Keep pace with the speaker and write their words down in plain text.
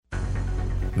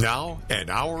Now,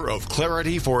 an hour of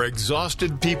clarity for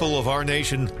exhausted people of our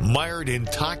nation mired in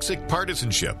toxic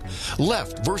partisanship.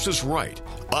 Left versus right.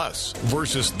 Us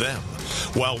versus them.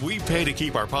 While we pay to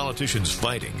keep our politicians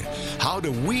fighting, how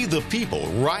do we, the people,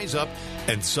 rise up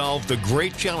and solve the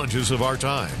great challenges of our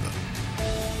time?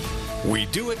 We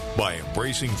do it by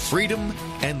embracing freedom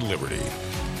and liberty.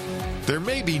 There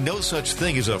may be no such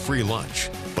thing as a free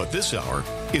lunch, but this hour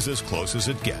is as close as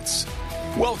it gets.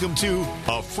 Welcome to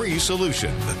A Free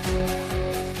Solution.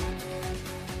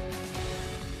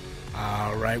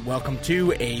 All right, welcome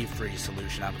to A Free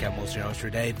Solution. I'm Kevin Wilson, your host for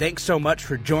today. Thanks so much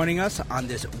for joining us on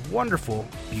this wonderful,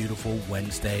 beautiful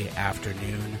Wednesday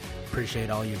afternoon. Appreciate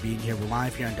all you being here. We're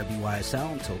live here on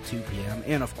WYSL until 2 p.m.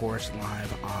 and, of course,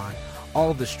 live on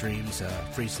all of the streams,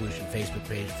 Free Solution Facebook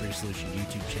page, Free Solution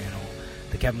YouTube channel,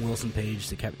 the Kevin Wilson page,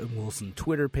 the Kevin Wilson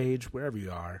Twitter page, wherever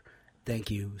you are.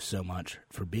 Thank you so much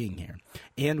for being here.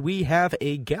 And we have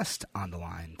a guest on the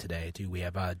line today, too. We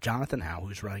have Jonathan Howe,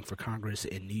 who's running for Congress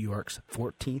in New York's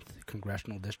 14th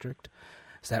Congressional District.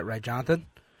 Is that right, Jonathan?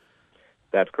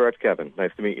 That's correct, Kevin. Nice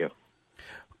to meet you.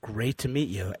 Great to meet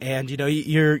you. And, you know,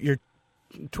 your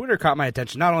Twitter caught my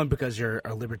attention, not only because you're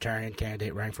a libertarian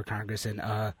candidate running for Congress in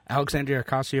Alexandria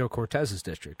Ocasio-Cortez's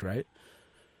district, right?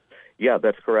 Yeah,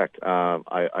 that's correct.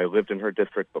 I lived in her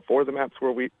district before the maps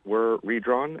were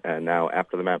redrawn, and now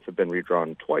after the maps have been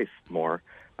redrawn twice more,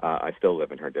 I still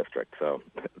live in her district, so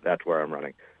that's where I'm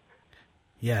running.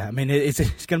 Yeah, I mean, it's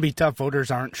going to be tough. Voters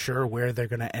aren't sure where they're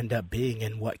going to end up being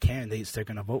and what candidates they're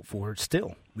going to vote for.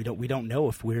 Still, we don't know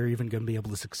if we're even going to be able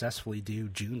to successfully do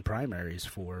June primaries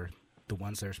for the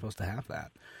ones that are supposed to have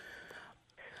that.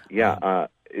 Yeah,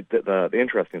 the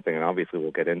interesting thing, and obviously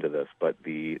we'll get into this, but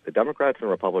the Democrats and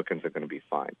Republicans are going to be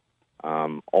fine.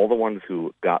 All the ones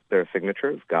who got their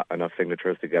signatures, got enough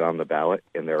signatures to get on the ballot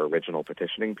in their original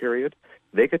petitioning period,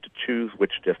 they get to choose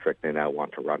which district they now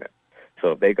want to run in.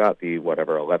 So if they got the,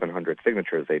 1,100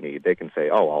 signatures they need, they can say,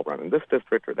 oh, I'll run in this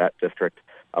district or that district,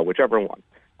 whichever one.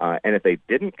 And if they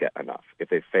didn't get enough, if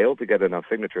they failed to get enough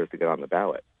signatures to get on the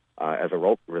ballot, as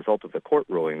a result of the court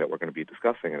ruling that we're going to be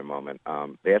discussing in a moment,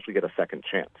 they actually get a second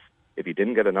chance. If you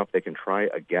didn't get enough, they can try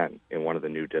again in one of the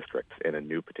new districts in a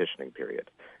new petitioning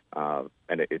period. And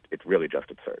it's really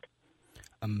just absurd.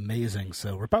 Amazing.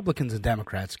 So Republicans and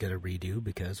Democrats get a redo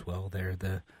because, well, they're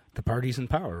the parties in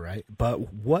power, right?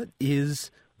 But what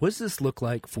does this look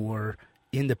like for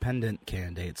independent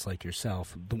candidates like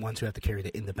yourself, the ones who have to carry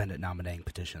the independent nominating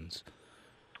petitions?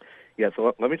 Yeah,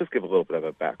 so let me just give a little bit of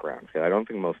a background. I don't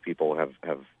think most people have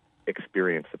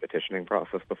experienced the petitioning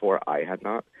process before. I had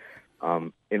not.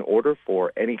 In order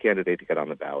for any candidate to get on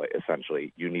the ballot,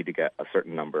 essentially, you need to get a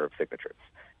certain number of signatures.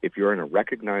 If you're in a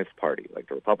recognized party, like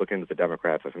the Republicans, the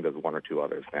Democrats, I think there's one or two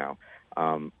others now,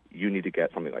 you need to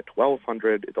get something like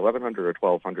 1,200, it's 1,100 or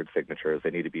 1,200 signatures.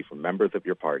 They need to be from members of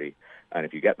your party. And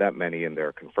if you get that many and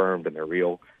they're confirmed and they're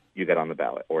real, you get on the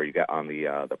ballot or you get on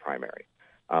the primary.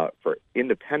 For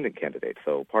independent candidates,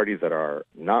 so parties that are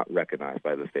not recognized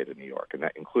by the state of New York, and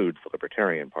that includes the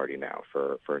Libertarian Party now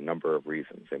for a number of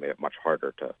reasons. They made it much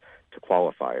harder to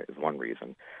qualify is one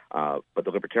reason. But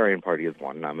the Libertarian Party is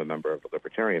one, and I'm a member of the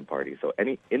Libertarian Party. So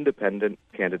any independent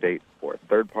candidate or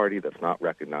third party that's not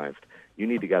recognized, you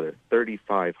need to gather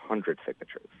 3,500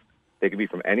 signatures. They can be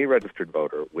from any registered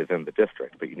voter within the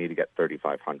district, but you need to get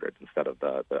 3,500 instead of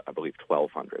the I believe,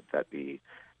 1,200 that the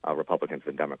Republicans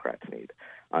and Democrats need.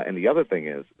 And the other thing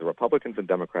is the Republicans and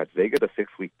Democrats, they get a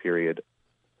 6-week period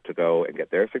to go and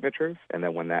get their signatures, and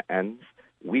then when that ends,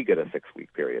 we get a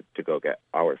 6-week period to go get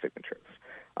our signatures.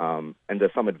 And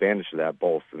there's some advantage to that,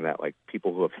 both in that, like,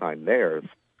 people who have signed theirs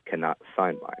cannot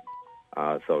sign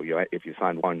mine. So if you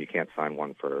sign one, you can't sign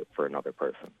one for another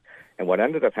person. And what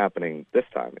ended up happening this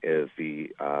time is the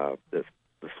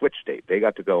switch date. They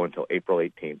got to go until April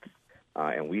 18th.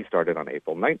 And we started on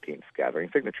April 19th gathering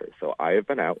signatures. So I have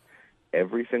been out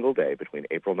every single day between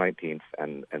April 19th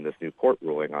and this new court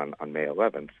ruling on May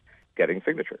 11th getting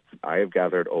signatures. I have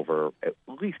gathered over at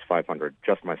least 500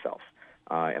 just myself.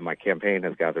 And my campaign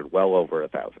has gathered well over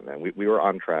 1,000. And we were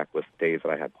on track with days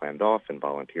that I had planned off and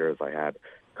volunteers I had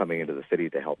coming into the city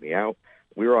to help me out.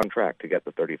 We were on track to get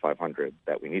the 3,500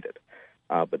 that we needed.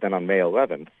 But then on May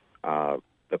 11th,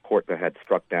 the court that had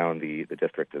struck down the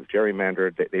district as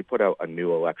gerrymandered, they put out a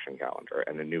new election calendar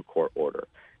and a new court order.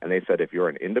 And they said if you're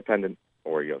an independent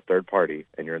or you're a third party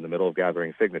and you're in the middle of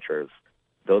gathering signatures,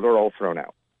 those are all thrown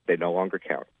out. They no longer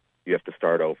count. You have to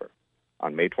start over.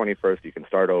 On May 21st, you can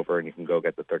start over and you can go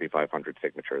get the 3,500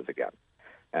 signatures again.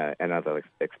 And as I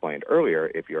explained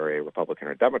earlier, if you're a Republican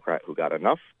or Democrat who got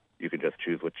enough, you can just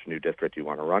choose which new district you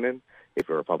want to run in. If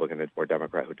you're a Republican or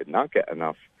Democrat who did not get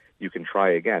enough, you can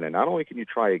try again. And not only can you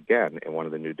try again in one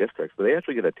of the new districts, but they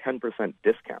actually get a 10%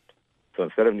 discount. So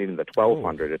instead of needing the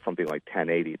 1,200, it's something like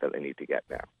 1080 that they need to get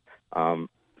now.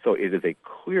 So it is a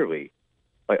clearly,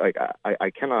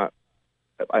 I cannot,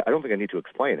 I don't think I need to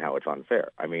explain how it's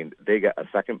unfair. I mean, they get a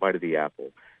second bite of the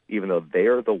apple, even though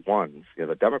they're the ones,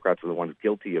 the Democrats are the ones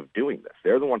guilty of doing this.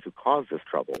 They're the ones who caused this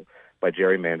trouble by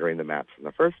gerrymandering the maps in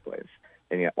the first place.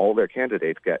 And yet all their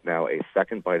candidates get now a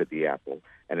second bite of the apple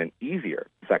and an easier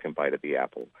second bite of the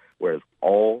apple, whereas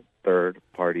all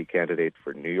third-party candidates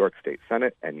for New York State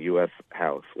Senate and U.S.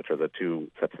 House, which are the two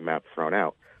sets of maps thrown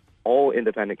out, all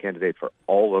independent candidates for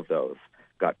all of those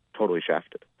got totally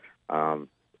shafted.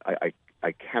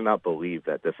 I cannot believe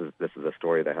that this is a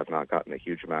story that has not gotten a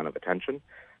huge amount of attention.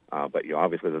 But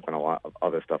obviously there's been a lot of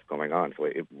other stuff going on, so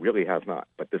it really has not.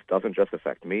 But this doesn't just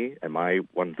affect me and my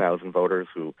 1,000 voters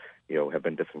who have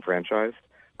been disenfranchised,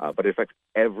 but it affects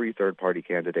every third-party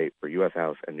candidate for U.S.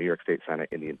 House and New York State Senate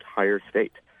in the entire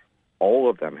state. All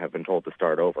of them have been told to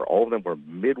start over. All of them were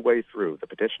midway through the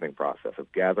petitioning process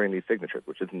of gathering these signatures,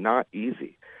 which is not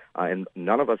easy. And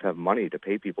none of us have money to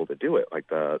pay people to do it like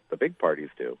the big parties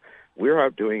do. We're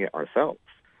out doing it ourselves.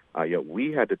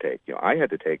 We had to take, I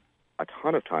had to take a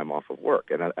ton of time off of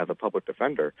work. And as a public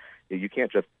defender, you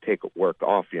can't just take work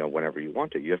off, whenever you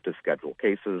want to. You have to schedule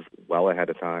cases well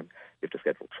ahead of time. You have to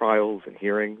schedule trials and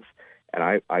hearings.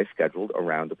 And I scheduled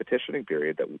around the petitioning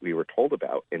period that we were told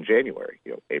about in January,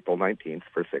 April 19th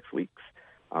for 6 weeks.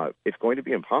 It's going to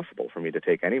be impossible for me to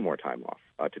take any more time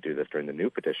off to do this during the new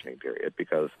petitioning period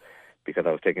because I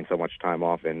was taking so much time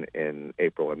off in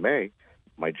April and May.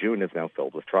 My June is now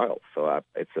filled with trials. So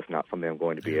it's just not something I'm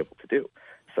going to be able to do.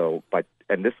 So,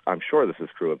 I'm sure this is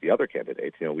true of the other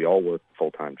candidates. We all work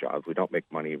full-time jobs. We don't make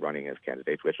money running as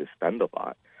candidates. We actually spend a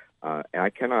lot. And I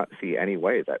cannot see any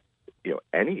way that,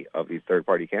 any of these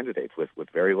third-party candidates with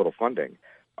very little funding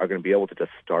are going to be able to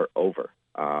just start over,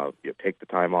 take the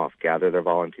time off, gather their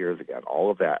volunteers again, all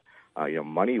of that.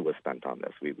 Money was spent on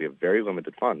this. We have very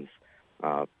limited funds.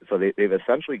 So they've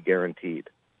essentially guaranteed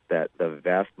that the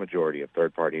vast majority of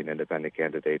third-party and independent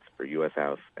candidates for U.S.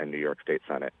 House and New York State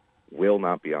Senate will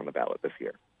not be on the ballot this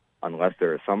year, unless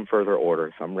there is some further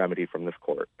order, some remedy from this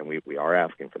court, and we are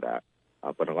asking for that.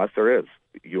 But unless there is,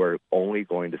 you are only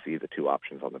going to see the two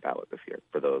options on the ballot this year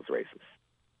for those races.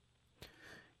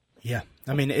 Yeah.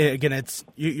 I mean, again,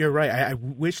 you're right. I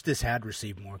wish this had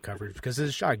received more coverage because it's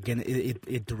a shock. Again,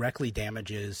 it directly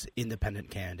damages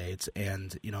independent candidates.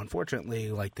 And,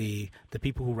 unfortunately, like the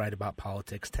people who write about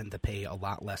politics tend to pay a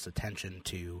lot less attention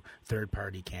to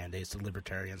third-party candidates, the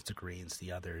libertarians, the Greens,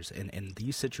 the others. And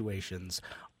these situations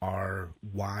are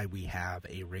why we have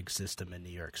a rigged system in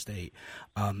New York State.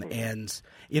 And,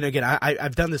 again,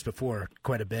 I've done this before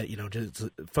quite a bit. Just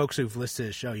folks who've listened to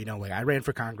the show, I ran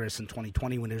for Congress in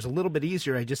 2020 when it was a little bit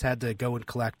easier. I just had to go and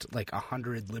collect like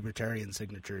 100 libertarian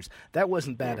signatures. That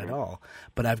wasn't bad at all.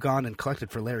 But I've gone and collected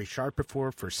for Larry Sharp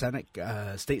before, for Senate,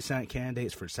 state Senate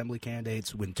candidates, for Assembly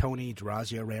candidates. When Tony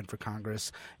DeRazio ran for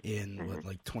Congress in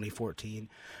 2014,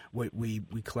 we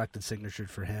collected signatures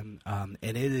for him. And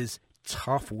it is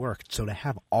tough work. So to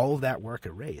have all of that work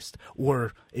erased,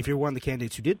 or if you're one of the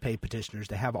candidates who did pay petitioners,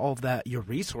 to have all of that, your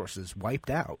resources wiped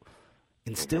out,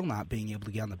 and still not being able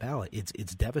to get on the ballot,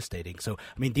 it's devastating. So,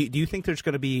 I mean, do you think there's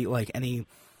going to be like any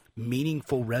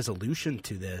meaningful resolution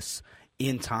to this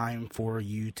in time for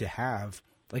you to have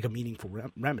like a meaningful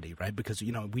remedy, right? Because,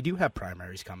 we do have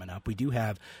primaries coming up. We do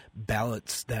have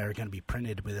ballots that are going to be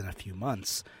printed within a few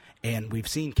months. And we've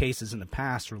seen cases in the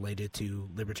past related to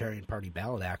Libertarian Party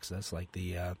ballot access, like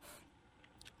the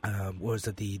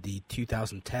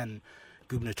 2010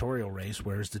 gubernatorial race,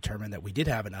 where it's determined that we did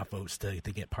have enough votes to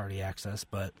get party access,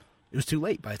 but it was too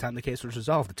late. By the time the case was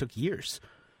resolved, it took years.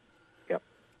 Yep.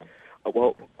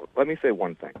 Well, let me say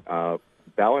one thing.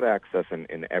 Ballot access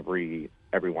in every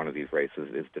one of these races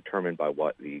is determined by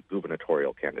what the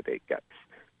gubernatorial candidate gets.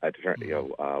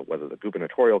 Whether the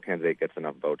gubernatorial candidate gets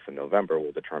enough votes in November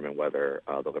will determine whether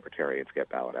the Libertarians get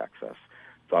ballot access.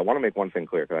 So I want to make one thing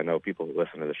clear, because I know people who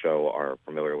listen to the show are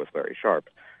familiar with Larry Sharp.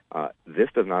 This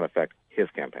does not affect his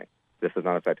campaign. This does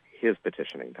not affect his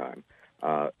petitioning time.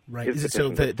 Right. So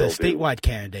the statewide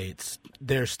candidates,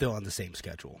 they're still on the same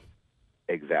schedule.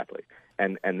 Exactly.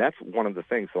 And that's one of the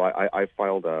things. So I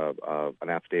filed an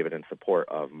affidavit in support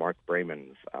of Mark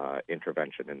Brayman's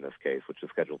intervention in this case, which is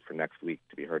scheduled for next week,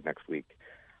 to be heard next week.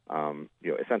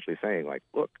 Essentially saying,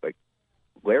 look,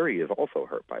 Larry is also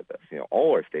hurt by this.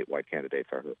 All our statewide candidates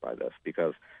are hurt by this,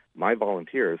 because my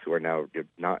volunteers, who are now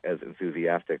not as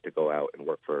enthusiastic to go out and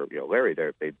work for Larry,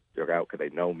 they're out because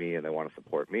they know me and they want to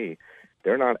support me.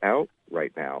 They're not out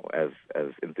right now as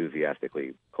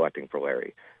enthusiastically collecting for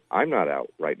Larry. I'm not out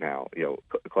right now,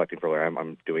 collecting for Larry.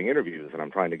 I'm doing interviews, and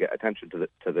I'm trying to get attention to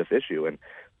this issue. And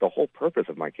the whole purpose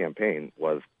of my campaign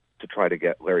was to try to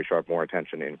get Larry Sharpe more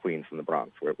attention in Queens and the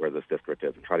Bronx, where this district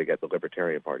is, and try to get the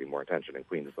Libertarian Party more attention in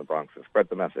Queens and the Bronx, and spread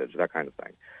the message, that kind of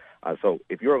thing. So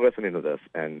if you're listening to this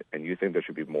and you think there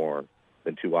should be more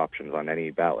than 2 options on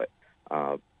any ballot,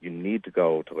 you need to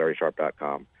go to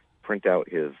LarrySharpe.com, print out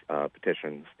his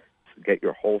petitions, get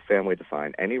your whole family to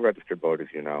sign, any registered voters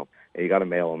and you got to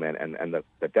mail them in. And the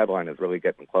deadline is really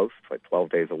getting close. It's like 12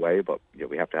 days away, but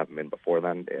we have to have them in before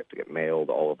then. They have to get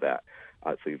mailed, all of that.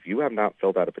 So if you have not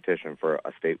filled out a petition for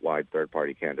a statewide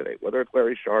third-party candidate, whether it's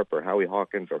Larry Sharpe or Howie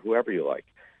Hawkins or whoever you like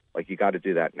you got to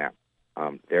do that now.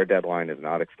 Their deadline is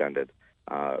not extended.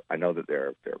 I know that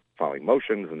they're filing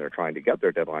motions and they're trying to get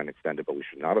their deadline extended, but we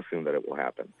should not assume that it will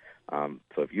happen.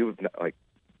 So if you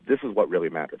this is what really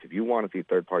matters. If you want to see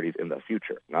third parties in the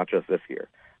future, not just this year,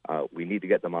 we need to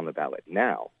get them on the ballot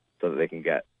now so that they can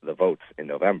get the votes in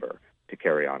November to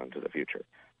carry on into the future.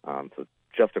 So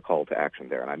just a call to action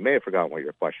there. And I may have forgotten what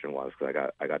your question was because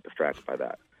I got distracted by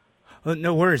that. Well,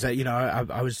 no worries.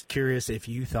 I was curious if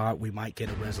you thought we might get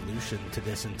a resolution to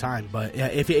this in time. But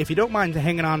if you don't mind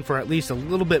hanging on for at least a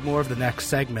little bit more of the next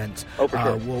segment, for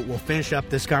sure. We'll finish up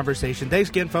this conversation. Thanks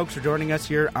again, folks, for joining us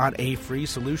here on A Free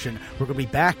Solution. We're going to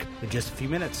be back in just a few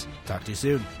minutes. Talk to you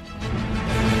soon.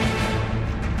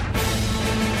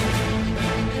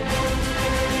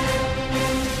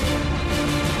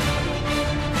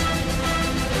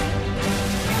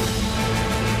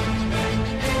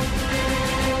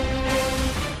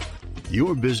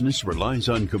 Your business relies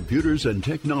on computers and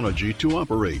technology to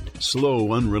operate.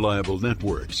 Slow, unreliable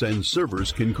networks and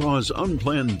servers can cause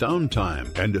unplanned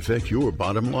downtime and affect your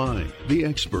bottom line. The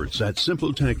experts at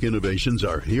Simple Tech Innovations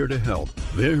are here to help.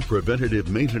 Their preventative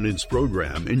maintenance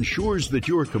program ensures that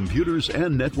your computers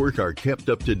and network are kept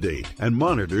up to date and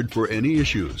monitored for any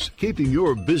issues, keeping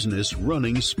your business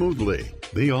running smoothly.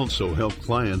 They also help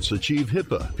clients achieve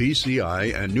HIPAA,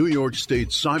 PCI, and New York State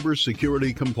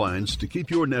cybersecurity compliance to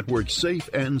keep your network safe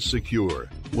and secure.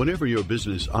 Whatever your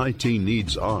business IT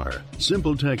needs are,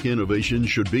 Simple Tech Innovations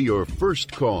should be your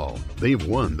first call. They've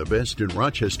won the best in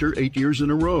Rochester 8 years in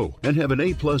a row and have an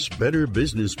A+ Better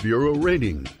Business Bureau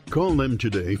rating. Call them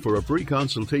today for a free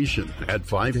consultation at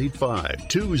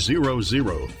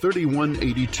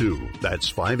 585-200-3182.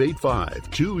 That's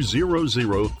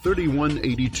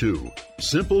 585-200-3182.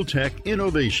 Simple Tech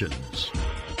Innovations.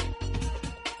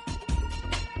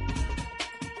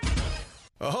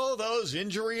 Oh, those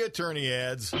injury attorney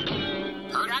ads.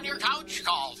 Hurt on your couch?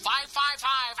 Call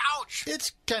 555-OUCH.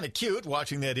 It's kind of cute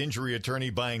watching that injury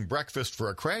attorney buying breakfast for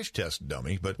a crash test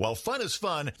dummy, but while fun is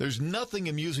fun, there's nothing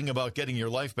amusing about getting your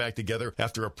life back together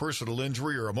after a personal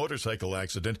injury or a motorcycle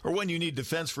accident, or when you need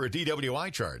defense for a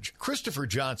DWI charge. Christopher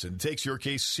Johnson takes your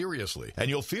case seriously, and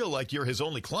you'll feel like you're his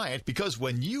only client because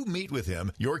when you meet with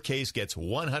him, your case gets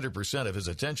 100% of his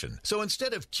attention. So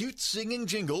instead of cute singing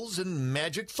jingles and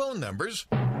magic phone numbers,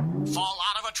 fall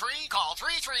out of a tree? Call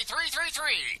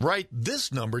 33333. write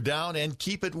this number down and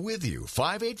keep it with you.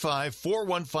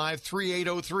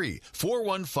 585-415-3803.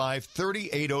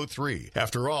 415-3803.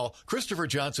 After all, Christopher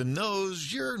Johnson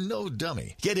knows you're no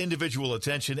dummy. Get individual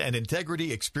attention and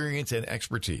integrity, experience, and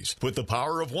expertise. Put the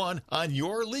power of one on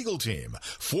your legal team.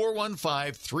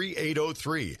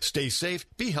 415-3803. Stay safe,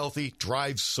 be healthy,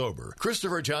 drive sober.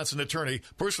 Christopher Johnson Attorney,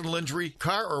 personal injury,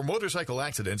 car or motorcycle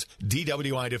accidents,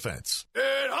 DWI defense.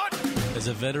 As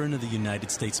a veteran of the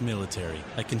United States military,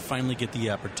 I can finally get the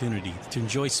opportunity to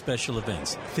enjoy special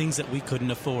events, things that we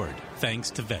couldn't afford,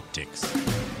 thanks to VetTix.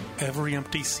 Every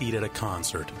empty seat at a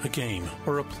concert, a game,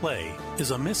 or a play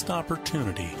is a missed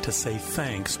opportunity to say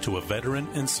thanks to a veteran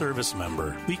and service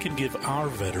member. We can give our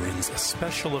veterans a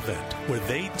special event where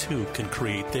they too can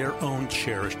create their own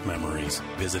cherished memories.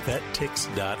 Visit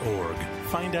vettix.org.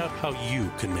 Find out how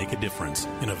you can make a difference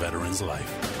in a veteran's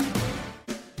life.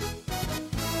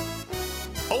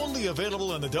 Only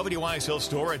available in the WISL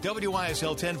store at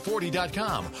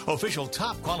WISL1040.com. Official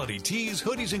top quality tees,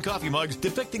 hoodies, and coffee mugs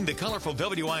depicting the colorful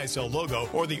WISL logo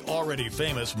or the already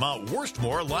famous Mount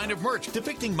Worstmore line of merch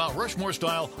depicting Mount Rushmore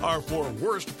style are for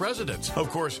worst presidents. Of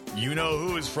course, you know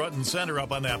who is front and center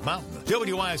up on that mountain.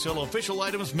 WISL official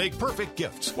items make perfect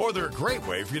gifts, or they're a great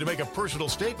way for you to make a personal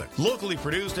statement. Locally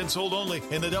produced and sold only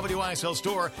in the WISL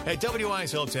store at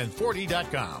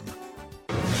WISL1040.com.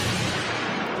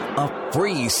 A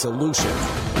free solution.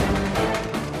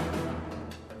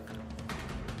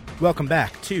 Welcome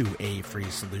back to A Free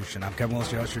Solution. I'm Kevin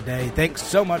Wilson, your host for today. Thanks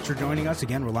so much for joining us.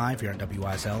 Again, we're live here on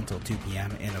WYSL until 2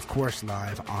 p.m. and, of course,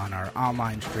 live on our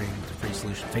online stream, the Free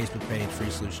Solution Facebook page, Free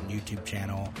Solution YouTube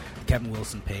channel, the Kevin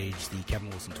Wilson page, the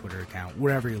Kevin Wilson Twitter account,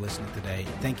 wherever you're listening today.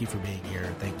 Thank you for being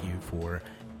here. Thank you for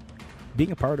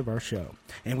being a part of our show.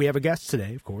 And we have a guest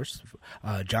today, of course,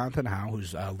 Jonathan Howe,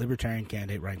 who's a Libertarian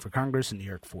candidate running for Congress in New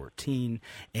York 14.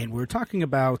 And we're talking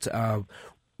about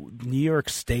New York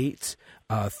State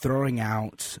throwing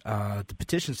out the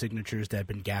petition signatures that have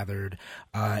been gathered.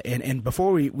 And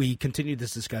before we continue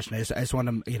this discussion, I just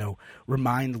want to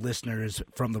remind listeners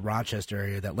from the Rochester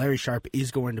area that Larry Sharpe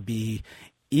is going to be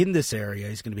in this area.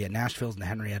 He's going to be at Nashville's and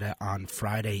Henrietta on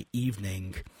Friday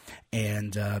evening.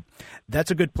 And that's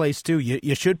a good place, too.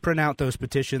 You should print out those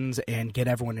petitions and get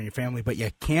everyone in your family, but you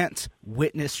can't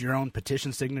witness your own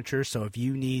petition signature. So if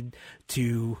you need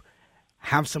to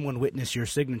have someone witness your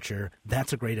signature,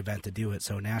 that's a great event to do it.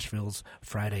 So Nashville's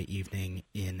Friday evening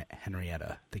in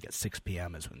Henrietta. I think at 6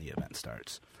 p.m. is when the event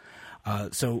starts.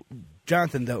 So,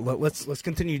 Jonathan, though, let's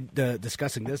continue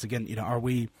discussing this again. Are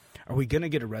we going to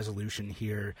get a resolution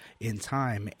here in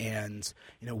time? And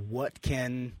what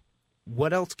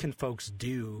else can folks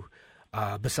do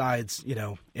besides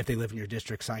if they live in your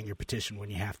district, sign your petition when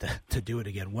you have to do it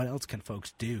again? What else can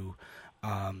folks do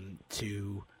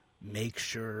to make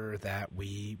sure that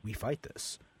we fight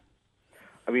this?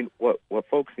 I mean, what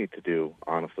folks need to do,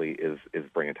 honestly, is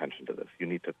bring attention to this. You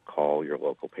need to call your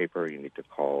local paper. You need to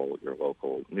call your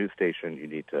local news station. You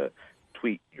need to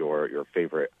tweet your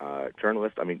favorite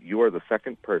journalist. I mean, you are the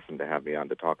second person to have me on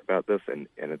to talk about this, and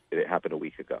it happened a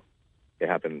week ago. It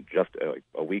happened just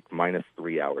a week minus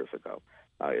 3 hours ago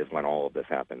is when all of this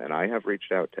happened. And I have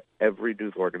reached out to every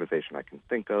news organization I can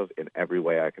think of in every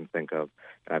way I can think of,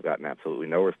 and I've gotten absolutely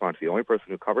no response. The only person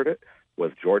who covered it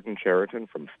was Jordan Cheriton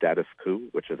from Status Coup,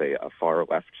 which is a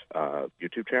far-left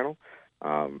YouTube channel.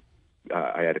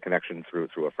 I had a connection through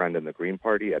a friend in the Green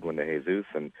Party, Edwin de Jesus,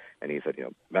 and he said,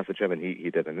 message him, and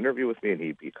he did an interview with me, and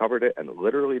he covered it, and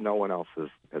literally no one else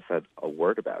has said a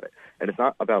word about it. And it's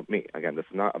not about me. Again, this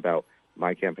is not about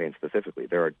my campaign specifically.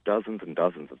 There are dozens and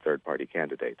dozens of third-party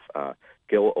candidates.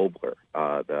 Gil Obler,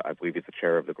 I believe he's the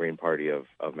chair of the Green Party of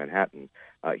Manhattan,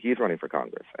 he's running for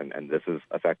Congress, and this is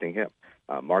affecting him.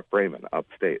 Mark Brayman,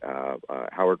 upstate,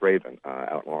 Howard Raven,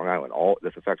 out in Long Island,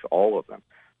 this affects all of them.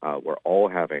 We're all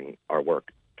having our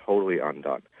work totally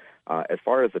undone. As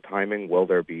far as the timing, will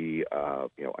there be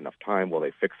enough time? Will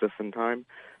they fix this in time?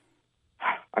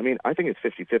 I mean, I think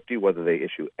it's 50-50 whether they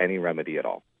issue any remedy at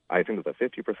all. I think there's a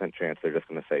 50% chance they're just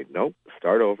going to say, nope,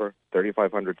 start over,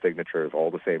 3,500 signatures, all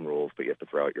the same rules, but you have to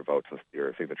throw out your votes and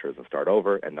your signatures and start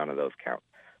over, and none of those count.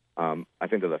 I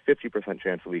think there's a 50%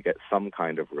 chance that we get some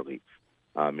kind of relief,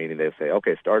 meaning they say,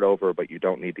 okay, start over, but you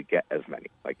don't need to get as many.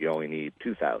 Like you only need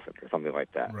 2,000 or something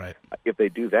like that. Right. If they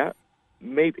do that,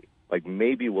 maybe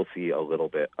we'll see a little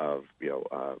bit of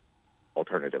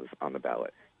alternatives on the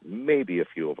ballot. Maybe a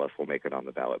few of us will make it on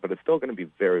the ballot, but it's still going to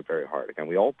be very, very hard. Again,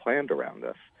 we all planned around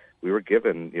this. We were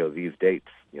given, these dates,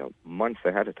 months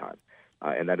ahead of time,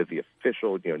 and that is the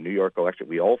official, New York election.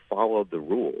 We all followed the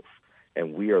rules,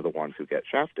 and we are the ones who get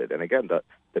shafted. And again,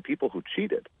 the people who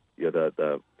cheated,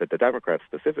 the Democrats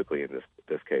specifically in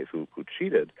this case, who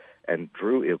cheated and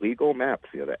drew illegal maps,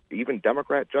 that even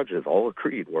Democrat judges all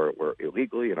agreed were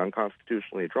illegally and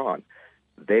unconstitutionally drawn.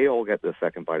 They all get the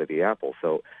second bite of the apple.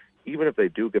 So even if they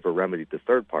do give a remedy to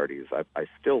third parties, I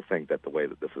still think that the way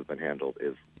that this has been handled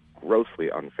is grossly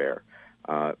unfair.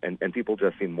 And people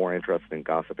just seem more interested in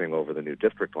gossiping over the new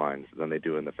district lines than they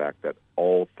do in the fact that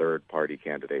all third-party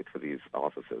candidates for these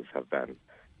offices have been,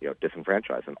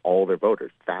 disenfranchised, and all their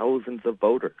voters, thousands of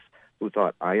voters who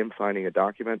thought, I am signing a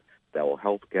document that will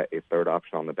help get a third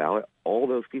option on the ballot. All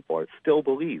those people still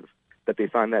believe that they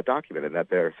signed that document and that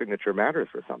their signature matters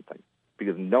for something,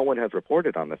 because no one has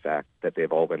reported on the fact that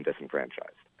they've all been disenfranchised.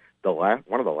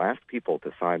 One of the last people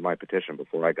to sign my petition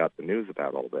before I got the news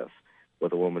about all this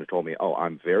was a woman who told me,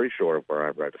 I'm very sure of where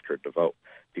I'm registered to vote,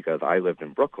 because I lived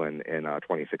in Brooklyn in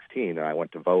 2016, and I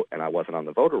went to vote, and I wasn't on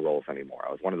the voter rolls anymore.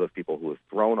 I was one of those people who was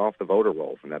thrown off the voter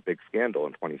rolls in that big scandal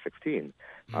in 2016.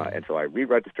 And so I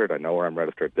re-registered. I know where I'm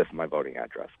registered. This is my voting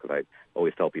address, because I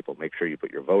always tell people, make sure you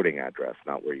put your voting address,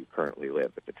 not where you currently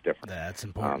live, if it's different. That's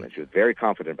important. And she was very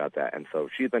confident about that. And so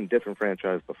she's been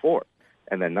disenfranchised before.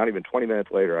 And then not even 20 minutes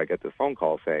later, I get this phone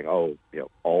call saying,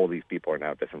 all these people are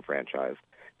now disenfranchised.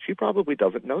 She probably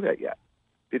doesn't know that yet.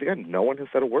 Because, again, no one has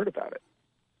said a word about it.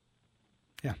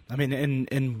 Yeah. I mean,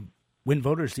 and when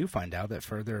voters do find out, that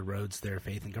further erodes their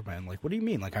faith in government. I'm like, what do you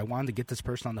mean? Like, I wanted to get this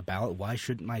person on the ballot. Why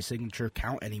shouldn't my signature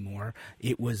count anymore?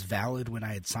 It was valid when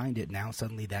I had signed it. Now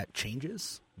suddenly that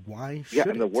changes? Why should Yeah,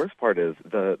 and the worst part is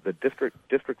the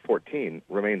District 14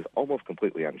 remains almost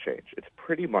completely unchanged. It's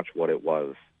pretty much what it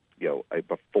was,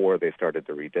 before they started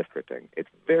the redistricting. It's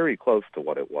very close to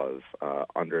what it was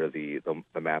under the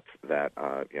maps that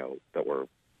that were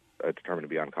determined to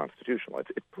be unconstitutional.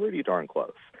 It's pretty darn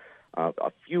close.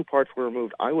 A few parts were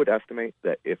removed. I would estimate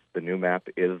that if the new map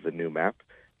is the new map,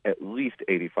 at least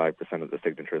 85% of the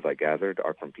signatures I gathered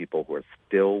are from people who are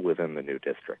still within the new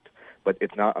district. But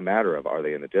it's not a matter of are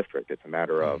they in the district. It's a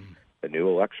matter of the new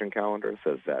election calendar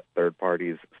says that third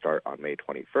parties start on May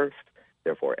 21st.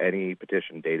 Therefore, any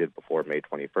petition dated before May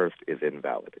 21st is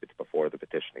invalid. It's before the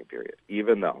petitioning period,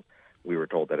 even though we were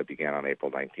told that it began on April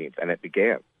 19th. And it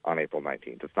began on April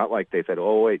 19th. It's not like they said,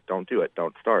 oh, wait, don't do it,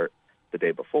 don't start the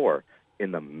day before.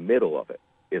 In the middle of it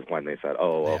is when they said,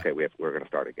 okay, we're going to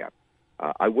start again.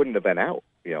 I wouldn't have been out,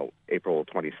 April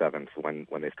 27th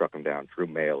when they struck them down through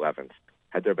May 11th.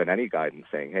 Had there been any guidance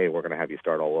saying, hey, we're going to have you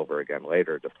start all over again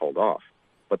later, just hold off.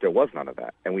 But there was none of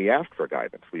that. And we asked for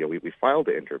guidance. We filed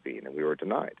to intervene, and we were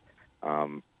denied.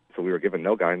 So we were given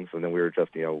no guidance, and then we were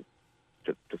just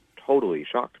totally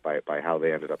shocked by how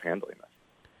they ended up handling this.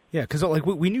 Yeah, because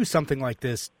we knew something like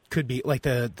this could be, like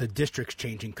the districts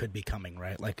changing could be coming,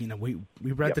 right? We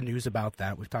read the news about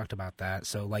that. We've talked about that.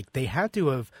 So, they had to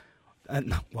have...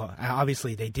 well,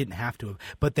 obviously they didn't have to have,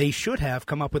 but they should have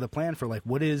come up with a plan for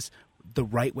what is the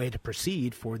right way to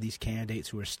proceed for these candidates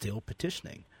who are still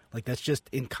petitioning. That's just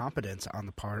incompetence on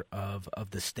the part of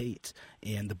the state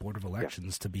and the Board of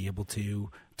Elections to be able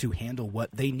to handle what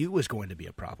they knew was going to be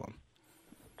a problem.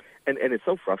 And it's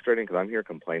so frustrating because I'm here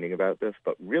complaining about this,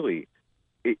 but really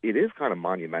it is kind of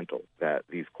monumental that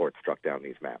these courts struck down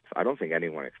these maps. I don't think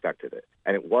anyone expected it,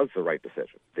 and it was the right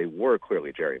decision. They were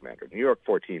clearly gerrymandered. New York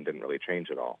 14 didn't really change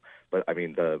at all, but I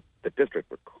mean the district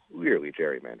were clearly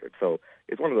gerrymandered. So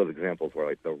it's one of those examples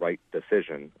where the right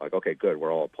decision, okay, good,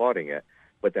 we're all applauding it,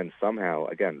 but then somehow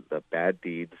again the bad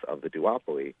deeds of the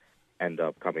duopoly end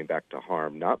up coming back to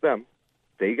harm not them.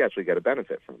 They actually get a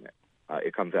benefit from it.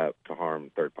 It comes out to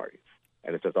harm third parties,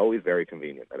 and it's just always very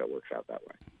convenient that it works out that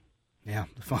way. Yeah,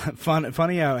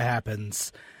 funny how it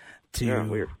happens.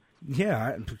 Weird. Yeah,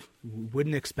 I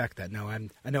wouldn't expect that. No,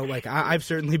 I know. I've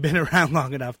certainly been around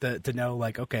long enough to know.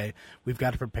 Okay, we've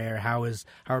got to prepare. How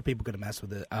are people going to mess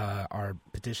with our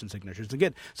petition signatures?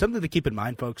 Again, something to keep in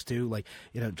mind, folks. Too,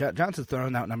 Johnson's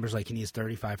throwing out numbers he needs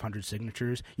 3,500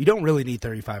 signatures. You don't really need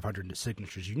 3,500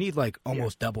 signatures. You need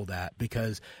almost double that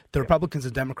because the Republicans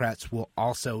and Democrats will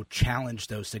also challenge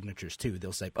those signatures too.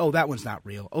 They'll say, "Oh, that one's not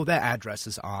real. Oh, that address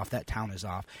is off. That town is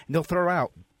off," and they'll throw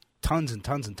out tons and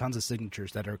tons and tons of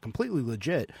signatures that are completely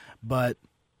legit, but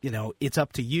it's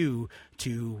up to you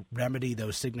to remedy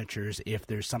those signatures if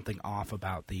there's something off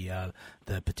about the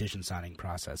petition signing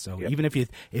process. So even if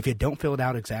you don't fill it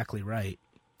out exactly right,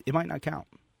 it might not count.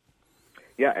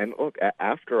 Yeah, and look,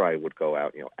 after I would go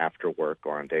out, after work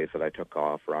or on days that I took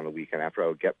off or on the weekend, after I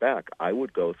would get back, I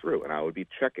would go through and I would be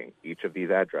checking each of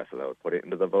these addresses. I would put it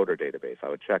into the voter database. I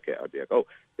would check it. I would be like, oh,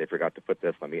 they forgot to put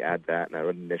this. Let me add that, and I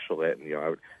would initial it.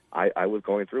 And I was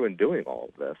going through and doing all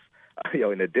of this.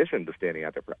 In addition to standing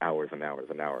out there for hours and hours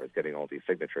and hours getting all these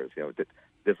signatures,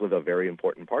 this was a very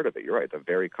important part of it. You're right; it's a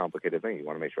very complicated thing. You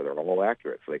want to make sure they're all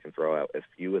accurate so they can throw out as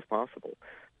few as possible.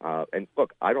 And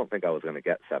look, I don't think I was going to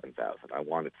get 7,000. I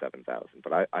wanted 7,000,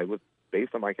 but I was,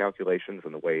 based on my calculations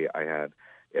and the way I had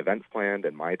events planned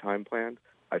and my time planned,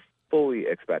 I fully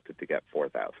expected to get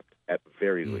 4,000 at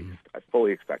very least. I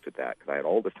fully expected that because I had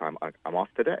all this time. I'm off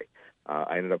today.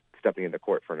 I ended up stepping into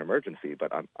court for an emergency,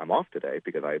 but I'm off today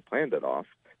because I had planned it off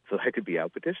so that I could be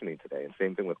out petitioning today. And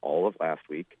same thing with all of last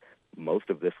week, most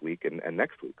of this week, and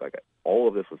next week. All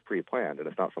of this was pre-planned, and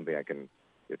it's not something I can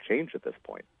change at this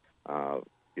point.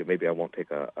 Maybe I won't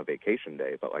take a vacation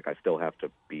day, but I still have to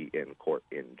be in court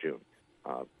in June,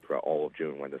 for all of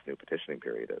June when this new petitioning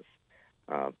period is.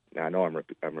 Now I know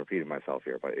I'm repeating myself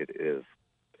here, but it is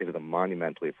a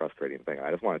monumentally frustrating thing. I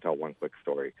just want to tell one quick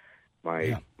story.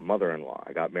 My mother-in-law,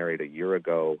 I got married a year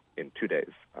ago in 2 days.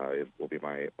 It will be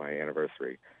my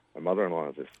anniversary. My mother-in-law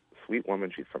is this sweet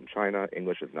woman. She's from China.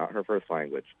 English is not her first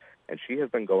language. And she has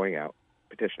been going out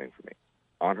petitioning for me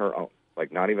on her own.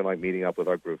 Not even meeting up with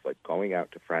our group, going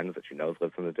out to friends that she knows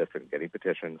lives in the district, getting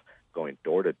petitions, going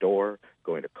door to door,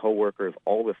 going to coworkers,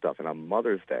 all this stuff. And on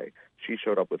Mother's Day, she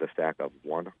showed up with a stack of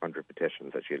 100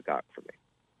 petitions that she had gotten for me.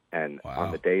 And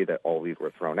on the day that all these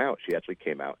were thrown out, she actually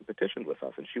came out and petitioned with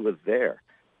us, and she was there.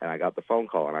 And I got the phone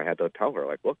call, and I had to tell her,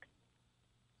 look,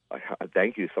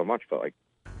 thank you so much, but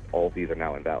all of these are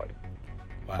now invalid.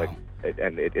 Wow.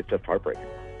 It's just heartbreaking.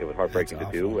 It was heartbreaking to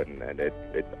do, and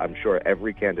I'm sure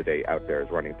every candidate out there is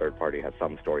running third party has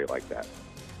some story like that.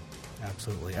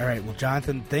 Absolutely. All right. Well,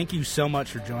 Jonathan, thank you so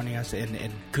much for joining us,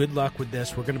 and good luck with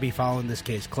this. We're going to be following this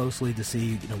case closely to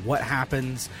see what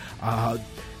happens.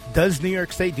 Does New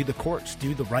York State, do the courts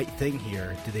do the right thing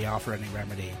here? Do they offer any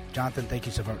remedy? Jonathan, thank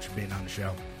you so much for being on the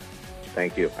show.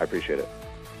 Thank you. I appreciate it.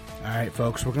 All right,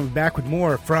 folks, we're going to be back with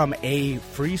more from A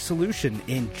Free Solution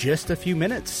in just a few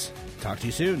minutes. Talk to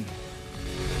you soon.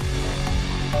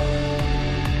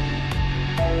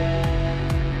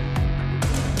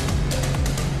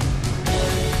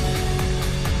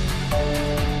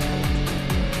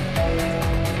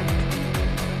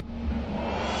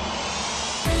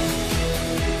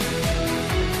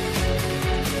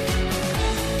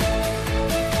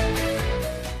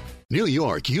 New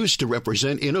York used to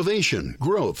represent innovation,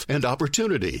 growth, and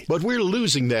opportunity, but we're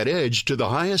losing that edge to the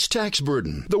highest tax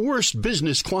burden, the worst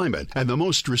business climate, and the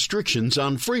most restrictions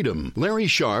on freedom. Larry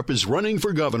Sharpe is running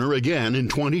for governor again in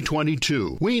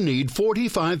 2022. We need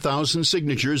 45,000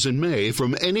 signatures in May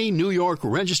from any New York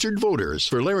registered voters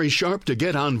for Larry Sharpe to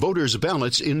get on voters'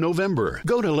 ballots in November.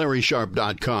 Go to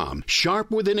LarrySharpe.com, Sharp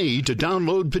with an E, to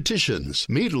download petitions.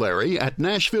 Meet Larry at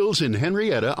Nashville's in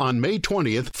Henrietta on May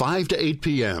 20th, 5 to 8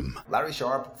 p.m. Larry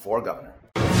Sharpe for governor.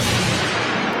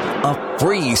 A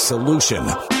free solution.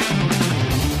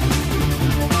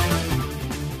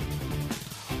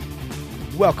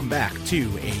 Welcome back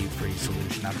to A Free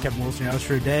Solution. I'm Kevin Wilson, your host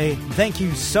for today. Thank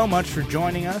you so much for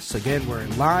joining us. Again, we're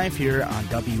live here on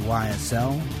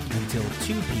WYSL until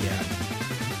 2 p.m.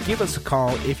 Give us a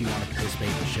call if you want to participate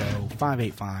in the show.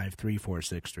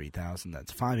 585-346-3000.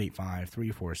 That's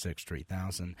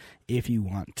 585-346-3000 if you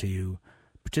want to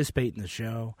participate in the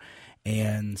show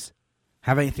and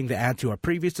have anything to add to our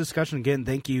previous discussion. Again,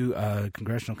 thank you.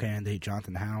 Congressional candidate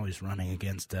Jonathan Howe is running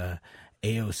against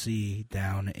AOC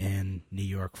down in New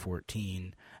York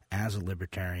 14 as a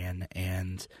libertarian,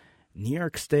 and New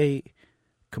York State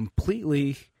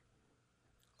completely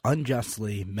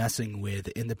unjustly messing with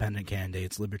independent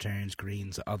candidates, libertarians,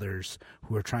 Greens, others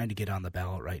who are trying to get on the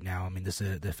ballot right now. I mean, this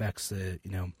affects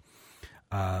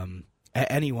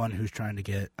anyone who's trying to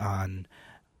get on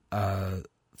a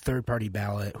third-party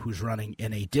ballot who's running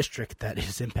in a district that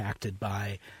is impacted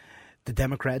by the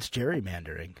Democrats'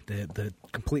 gerrymandering, the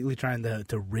completely trying to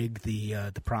rig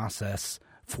the process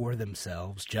for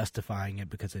themselves, justifying it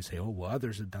because they say, oh, well,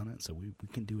 others have done it, so we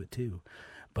can do it too.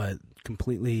 But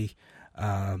completely,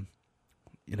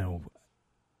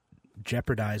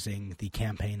 jeopardizing the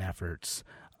campaign efforts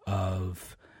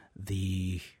of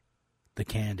the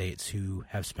candidates who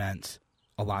have spent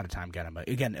a lot of time getting them.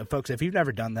 Again, folks, if you've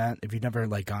never done that, if you've never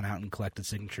gone out and collected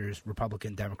signatures,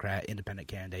 Republican, Democrat, independent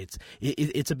candidates,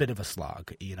 it's a bit of a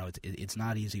slog. It's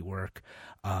not easy work.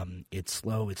 It's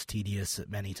slow. It's tedious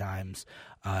many times,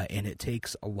 and it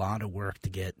takes a lot of work to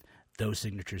get those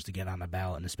signatures to get on a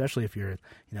ballot. And especially if you're,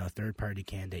 a third-party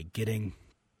candidate, getting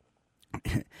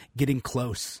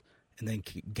close and then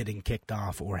getting kicked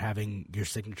off or having your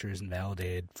signatures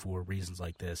invalidated for reasons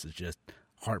like this is just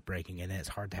heartbreaking, and it's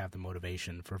hard to have the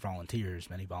motivation for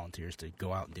many volunteers to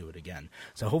go out and do it again.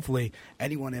 So hopefully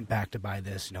anyone impacted by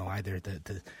this, either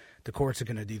the courts are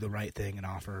going to do the right thing and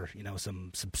offer, some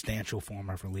substantial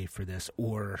form of relief for this,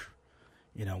 or,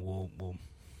 we'll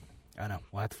I don't know,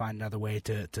 we'll have to find another way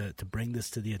to bring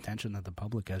this to the attention of the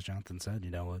public, as Jonathan said,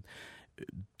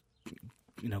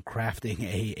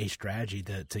 crafting a strategy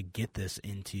to get this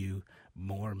into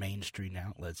more mainstream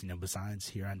outlets. Besides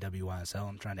here on WYSL,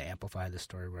 I'm trying to amplify this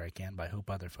story where I can, but I hope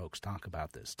other folks talk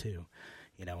about this too,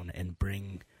 and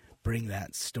bring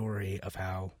that story of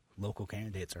how local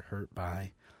candidates are hurt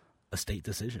by a state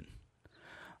decision.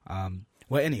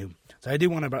 Well, anywho, so I do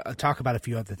want to talk about a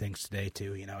few other things today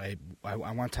too. I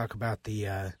want to talk about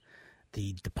the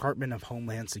Department of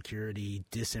Homeland Security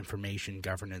Disinformation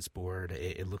Governance Board.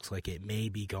 It looks like it may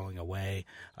be going away.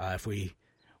 If we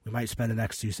might spend the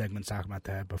next two segments talking about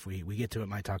that, but if we get to it,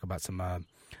 might talk about some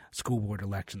school board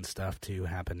election stuff too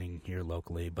happening here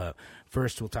locally. But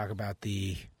first, we'll talk about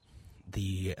the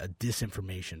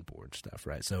disinformation board stuff,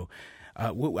 right? So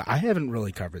I haven't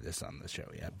really covered this on the show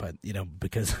yet, but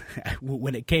because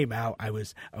when it came out, I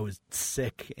was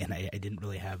sick and I didn't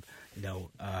really have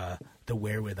the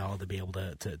wherewithal to be able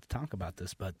to talk about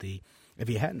this. But if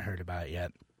you hadn't heard about it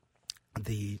yet,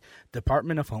 the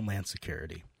Department of Homeland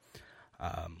Security,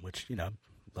 which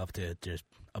love to just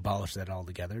abolish that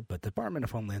altogether, but the Department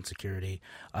of Homeland Security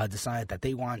decided that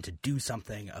they wanted to do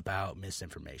something about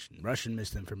misinformation, Russian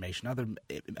misinformation, other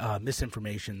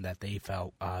misinformation that they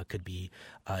felt could be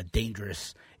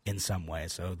dangerous in some way.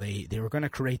 So they were going to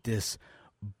create this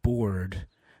board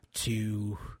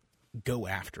to go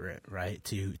after it, right?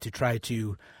 To try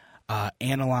to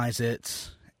analyze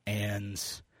it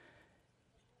and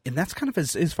And that's kind of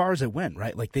as far as it went,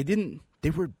 right? Like they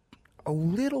were a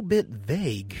little bit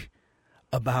vague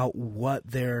about what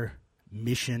their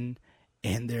mission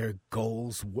and their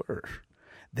goals were.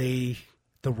 The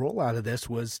rollout of this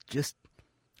was just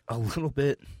a little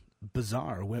bit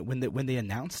bizarre. When they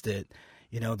announced it,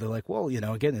 they're like, well,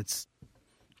 again, it's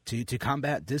to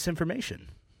combat disinformation.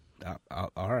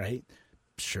 All right,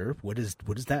 sure. What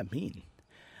does that mean?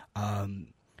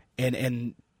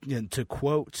 And to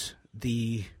quote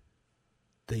the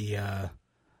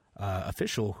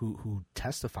official who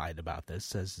testified about this,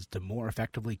 says to more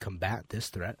effectively combat this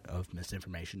threat of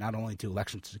misinformation, not only to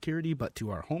election security but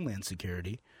to our homeland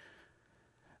security.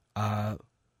 Well,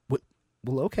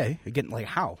 okay. Again, like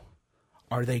how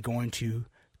are they going to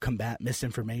combat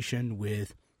misinformation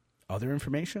with other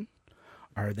information?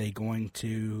 Are they going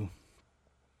to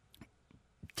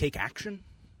take action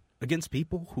against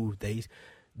people who they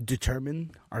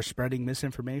determine are spreading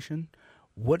misinformation?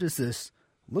 What does this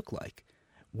look like?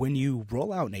 When you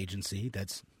roll out an agency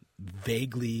that's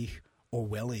vaguely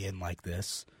Orwellian like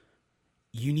this,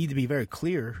 you need to be very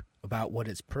clear about what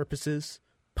its purposes,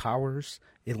 powers,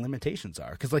 and limitations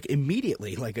are. Because, like,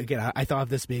 immediately, like, again, I thought of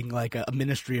this being like a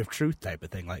ministry of truth type of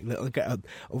thing. Like a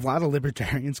lot of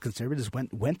libertarians, conservatives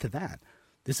went to that.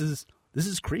 This is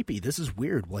creepy. This is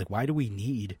weird. Like, why do we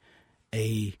need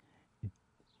a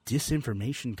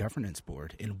disinformation governance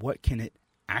board? And what can it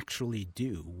actually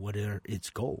do? What are its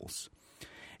goals?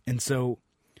 And so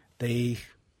they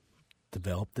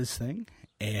developed this thing,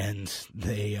 and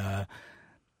they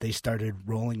started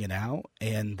rolling it out,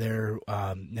 and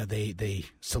they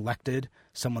selected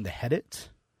someone to head it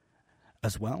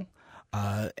as well,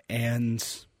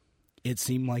 and it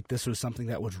seemed like this was something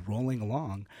that was rolling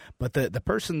along. But the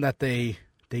person that they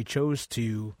chose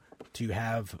to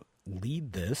have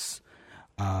lead this,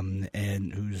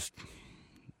 and whose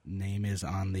name is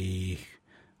on the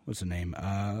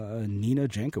Nina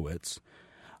Jankowicz,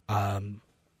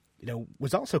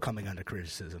 was also coming under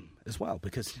criticism as well,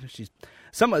 because she's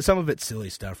some of it's silly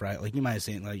stuff, right? Like, you might have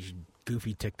seen like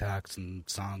goofy TikToks and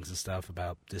songs and stuff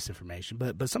about disinformation,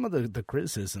 but some of the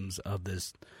criticisms of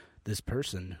this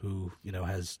person who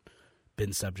has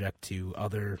been subject to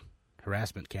other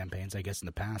harassment campaigns, I guess, in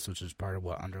the past, which is part of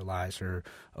what underlies her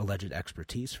alleged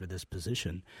expertise for this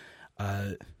position.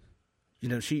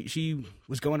 She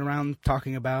was going around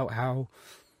talking about how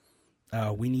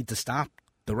we need to stop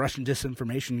the Russian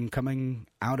disinformation coming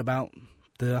out about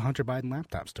the Hunter Biden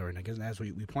laptop story. And I guess, as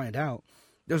we pointed out,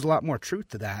 there's a lot more truth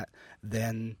to that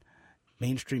than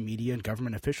mainstream media and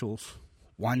government officials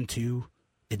want to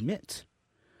admit.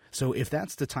 So if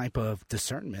that's the type of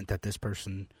discernment that this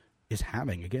person is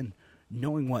having, again,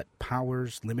 knowing what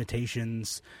powers,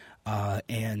 limitations,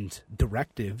 and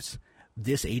directives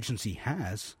this agency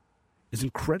has is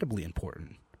incredibly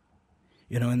important.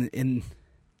 In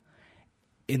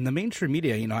the mainstream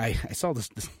media, I saw this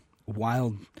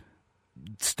wild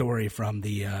story from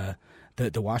the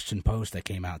Washington Post that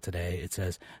came out today. It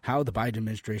says how the Biden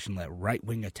administration let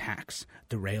right-wing attacks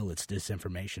derail its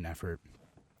disinformation effort.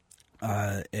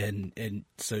 And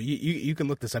so you can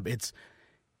look this up. It's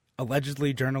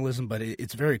allegedly journalism, but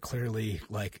it's very clearly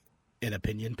like an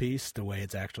opinion piece. The way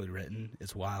it's actually written,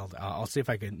 it's wild. I'll see if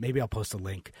I can. Maybe I'll post a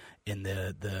link in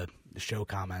the show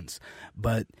comments.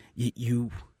 But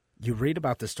you read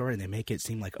about the story and they make it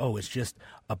seem like, oh, it's just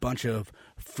a bunch of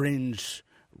fringe,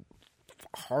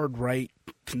 hard right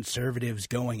conservatives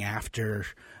going after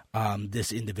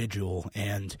this individual,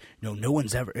 and no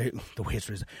one's ever, the way it's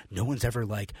written, no one's ever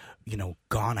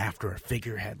gone after a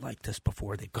figurehead like this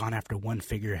before. They've gone after one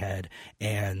figurehead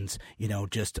and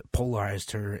just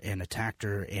polarized her and attacked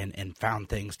her and found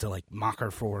things to mock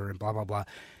her for and blah blah blah.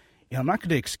 I'm not going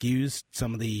to excuse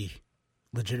some of the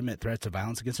legitimate threats of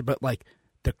violence against her, but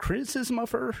the criticism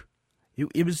of her,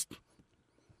 it was.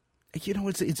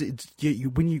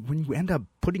 When you end up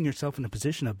putting yourself in a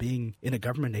position of being in a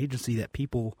government agency that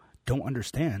people don't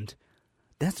understand,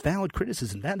 that's valid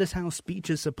criticism. That is how speech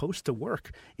is supposed to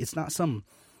work. It's not some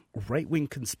right-wing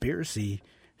conspiracy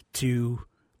to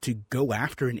go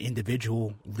after an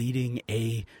individual leading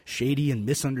a shady and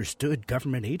misunderstood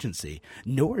government agency.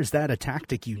 Nor is that a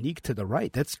tactic unique to the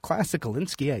right. That's classic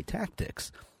Alinskyite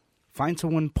tactics. Find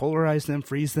someone, polarize them,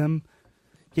 freeze them.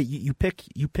 Yeah, you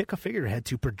pick a figurehead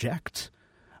to project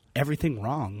everything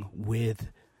wrong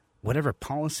with whatever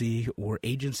policy or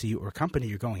agency or company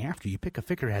you're going after. You pick a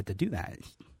figurehead to do that.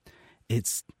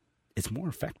 It's more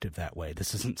effective that way.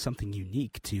 This isn't something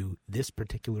unique to this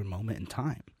particular moment in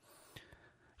time.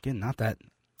 Again, not that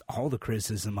all the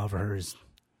criticism of her is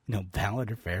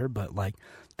valid or fair, but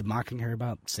the mocking her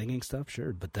about singing stuff,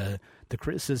 sure. But the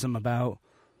criticism about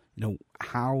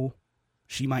how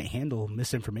she might handle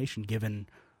misinformation given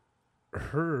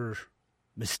her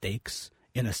mistakes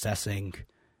in assessing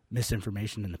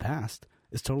misinformation in the past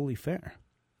is totally fair.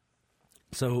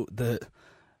 So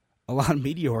a lot of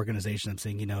media organizations I'm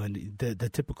seeing, and the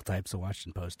typical types, the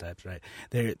Washington Post types, right?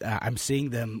 I'm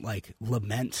seeing them like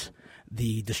lament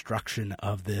the destruction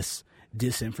of this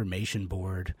disinformation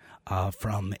board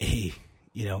from a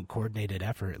coordinated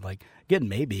effort. Like, again,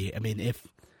 maybe, I mean,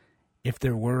 if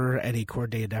there were any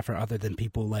coordinated effort other than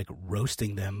people like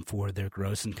roasting them for their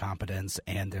gross incompetence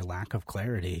and their lack of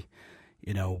clarity,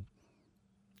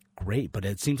 great. But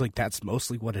it seems like that's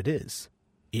mostly what it is.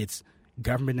 It's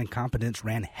government incompetence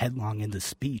ran headlong into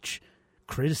speech,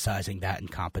 criticizing that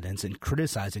incompetence and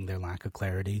criticizing their lack of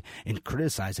clarity and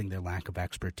criticizing their lack of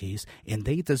expertise, and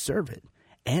they deserve it.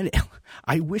 And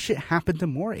I wish it happened to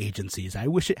more agencies. I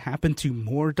wish it happened to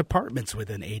more departments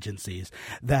within agencies,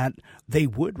 that they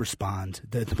would respond.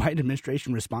 The Biden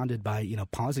administration responded by,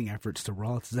 pausing efforts to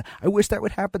roll. I wish that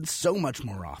would happen so much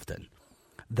more often,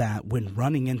 that when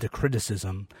running into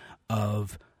criticism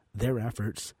of their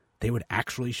efforts, they would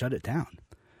actually shut it down.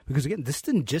 Because, again, this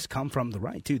didn't just come from the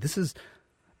right, too.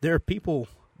 There are people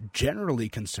generally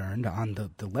concerned on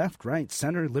the left, right,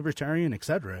 center, libertarian,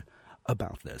 etc.,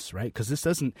 about this, right? Because this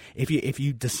doesn't – if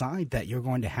you decide that you're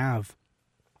going to have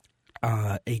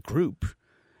a group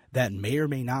that may or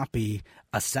may not be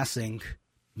assessing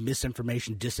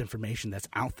misinformation, disinformation that's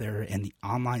out there in the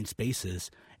online spaces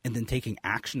and then taking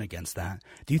action against that,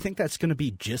 do you think that's going to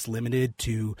be just limited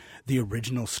to the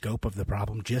original scope of the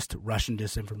problem, just Russian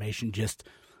disinformation, just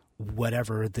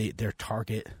whatever their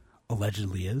target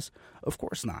allegedly is? Of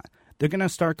course not. They're going to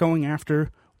start going after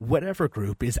whatever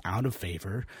group is out of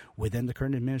favor within the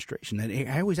current administration. And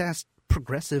I always ask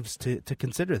progressives to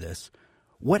consider this.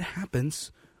 What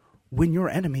happens when your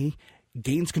enemy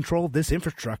gains control of this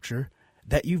infrastructure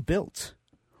that you've built,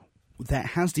 that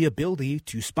has the ability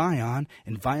to spy on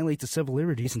and violate the civil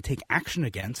liberties and take action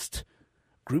against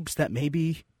groups that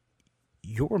maybe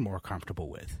you're more comfortable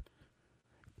with?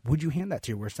 Would you hand that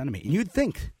to your worst enemy? And you'd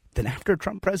think that after a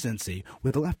Trump presidency,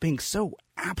 with the left being so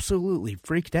absolutely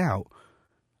freaked out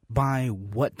by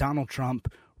what Donald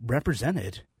Trump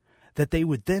represented, that they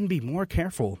would then be more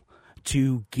careful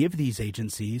to give these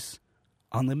agencies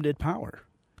unlimited power,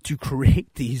 to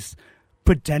create these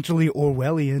potentially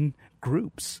Orwellian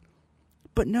groups.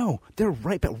 But no, they're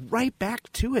right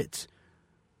back to it,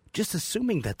 just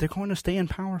assuming that they're going to stay in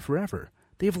power forever.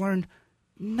 They've learned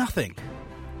nothing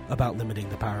about limiting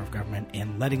the power of government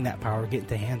and letting that power get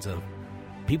into the hands of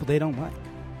people they don't like.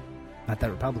 Not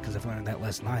that Republicans have learned that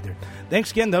lesson either.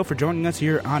 Thanks again, though, for joining us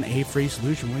here on A Free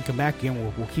Solution. When we come back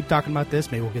again, we'll keep talking about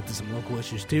this. Maybe we'll get to some local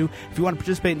issues, too. If you want to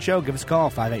participate in the show, give us a call,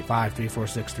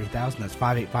 585-346-3000. That's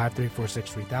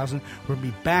 585-346-3000. We'll be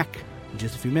back in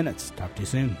just a few minutes. Talk to you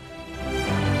soon.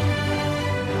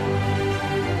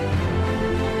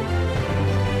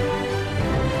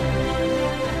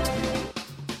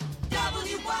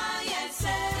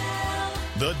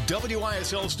 The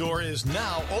WYSL store is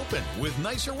now open. With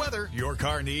nicer weather, your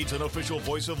car needs an official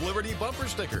Voice of Liberty bumper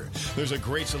sticker. There's a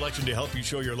great selection to help you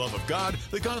show your love of God,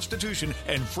 the Constitution,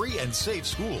 and free and safe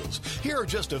schools. Here are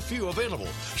just a few available.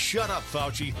 Shut Up,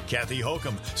 Fauci, Kathy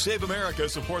Hochul, Save America,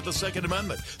 Support the Second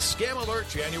Amendment, Scam Alert,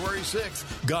 January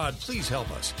 6th, God, Please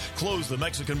Help Us, Close the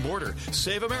Mexican Border,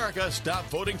 Save America, Stop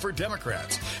Voting for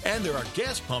Democrats. And there are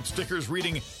gas pump stickers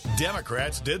reading,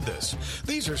 Democrats did this.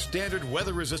 These are standard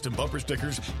weather-resistant bumper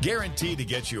stickers guaranteed to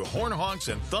get you horn honks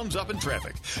and thumbs up in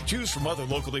traffic. Choose from other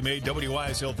locally made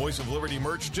WYSL Voice of Liberty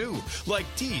merch too, like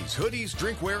tees, hoodies,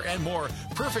 drinkware, and more.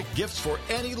 Perfect gifts for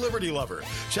any Liberty lover.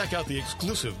 Check out the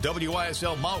exclusive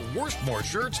WYSL Mount Worstmore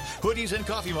shirts, hoodies, and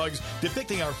coffee mugs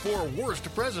depicting our 4 worst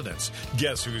presidents.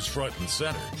 Guess who's front and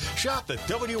center? Shop the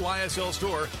WYSL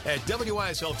store at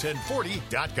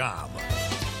WYSL1040.com.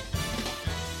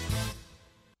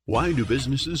 Why do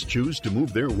businesses choose to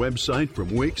move their website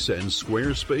from Wix and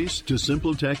Squarespace to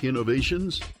SimpleTech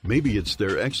Innovations? Maybe it's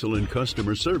their excellent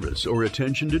customer service or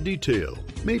attention to detail.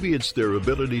 Maybe it's their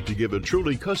ability to give a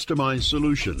truly customized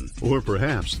solution. Or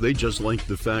perhaps they just like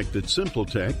the fact that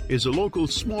SimpleTech is a local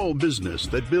small business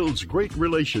that builds great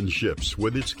relationships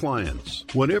with its clients.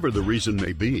 Whatever the reason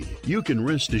may be, you can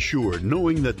rest assured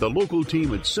knowing that the local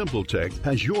team at SimpleTech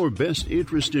has your best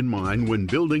interest in mind when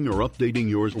building or updating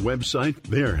your website.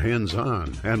 They're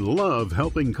hands-on and love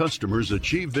helping customers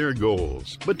achieve their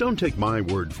goals. But don't take my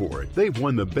word for it. They've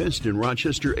won the best in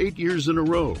Rochester 8 years in a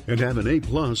row and have an A+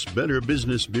 Better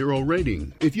Business Bureau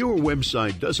rating. If your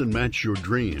website doesn't match your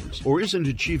dreams or isn't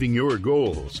achieving your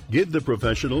goals, give the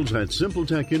professionals at Simple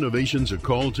Tech Innovations a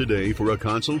call today for a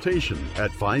consultation at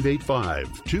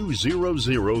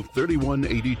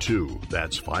 585-200-3182.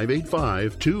 That's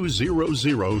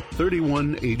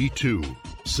 585-200-3182.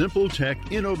 Simple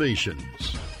Tech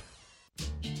Innovations.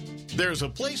 There's a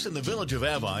place in the village of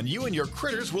Avon you and your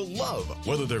critters will love.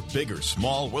 Whether they're big or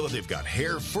small, whether they've got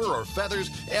hair, fur, or feathers,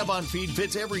 Avon Feed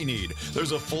fits every need.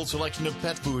 There's a full selection of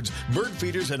pet foods, bird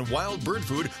feeders, and wild bird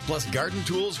food, plus garden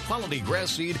tools, quality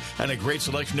grass seed, and a great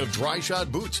selection of dry shod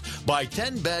boots. Buy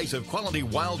 10 bags of quality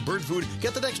wild bird food,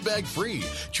 get the next bag free.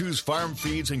 Choose farm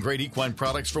feeds and great equine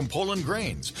products from Poland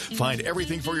Grains. Find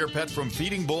everything for your pet from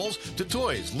feeding bowls to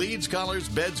toys, leads, collars,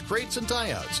 beds, crates, and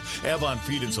tie-outs. Avon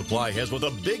Feed and Supply has what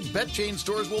a big pet chain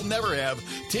stores will never have: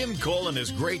 Tim Cole and his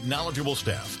great knowledgeable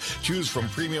staff. Choose from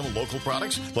premium local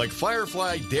products like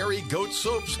Firefly, dairy, goat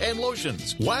soaps, and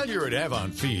lotions. While you're at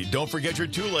Avon Feed, don't forget your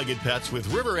two-legged pets with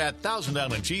River At Thousand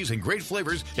Island cheese and great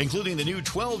flavors, including the new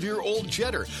 12-year-old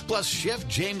cheddar, plus Chef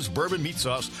James bourbon meat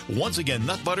sauce, once again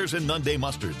nut butters and Nunday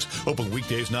mustards. Open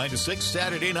weekdays 9 to 6,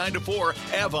 Saturday 9 to 4.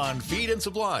 Avon Feed and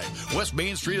Supply, West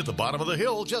Main Street at the bottom of the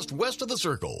hill, just west of the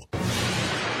Circle.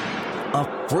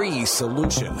 A free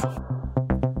solution.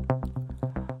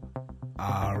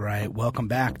 All right, welcome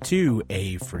back to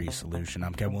A Free Solution.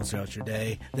 I'm Kevin Wilson, host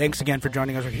today. Thanks again for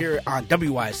joining us. We're here on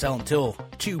WYSL until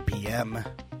 2 p.m.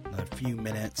 A few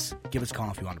minutes. Give us a call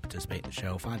if you want to participate in the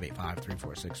show.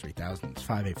 585-346-3000. It's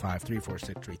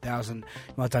 585-346-3000. You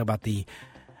want to talk about the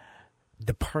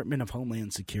Department of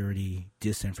Homeland Security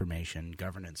Disinformation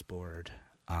Governance Board.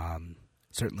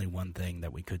 Certainly one thing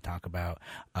that we could talk about.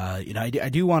 I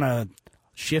do want to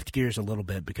shift gears a little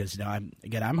bit because, I'm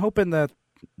hoping that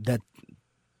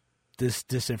this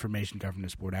Disinformation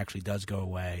Governance Board actually does go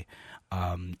away.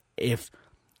 If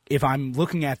I'm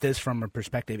looking at this from a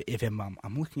perspective,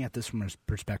 I'm looking at this from a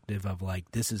perspective of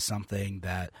like this is something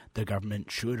that the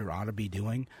government should or ought to be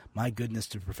doing. My goodness,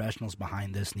 the professionals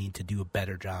behind this need to do a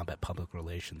better job at public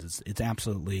relations. It's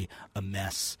absolutely a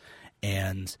mess,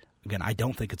 and again, I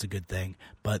don't think it's a good thing,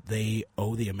 but they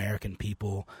owe the American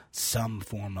people some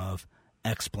form of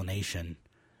explanation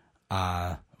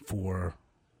for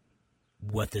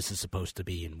what this is supposed to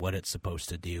be and what it's supposed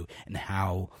to do and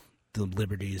how the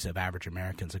liberties of average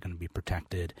Americans are going to be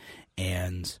protected,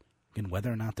 and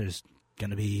whether or not there's going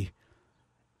to be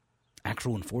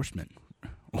actual enforcement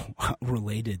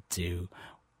related to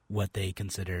what they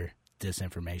consider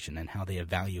disinformation and how they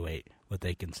evaluate what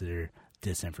they consider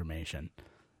disinformation.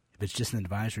 If it's just an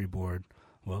advisory board,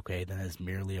 well, okay, then it's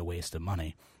merely a waste of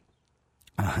money.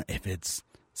 If it's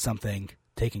something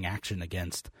taking action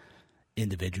against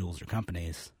individuals or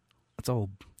companies, that's a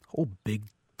whole big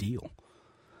deal.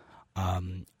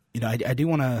 I do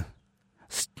want to.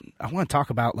 I want to talk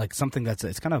about like something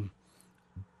it's kind of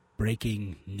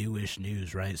breaking newish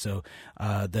news, right? So,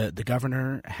 the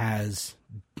governor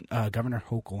Governor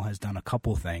Hochul has done a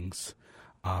couple things,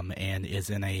 and is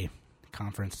in a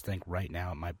conference. I think right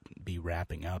now it might be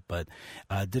wrapping up, but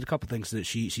did a couple things that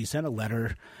she sent a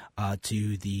letter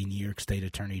to the New York State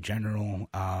Attorney General,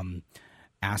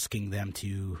 asking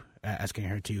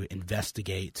her to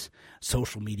investigate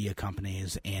social media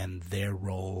companies and their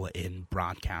role in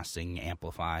broadcasting,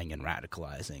 amplifying, and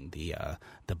radicalizing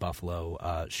the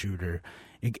Buffalo shooter.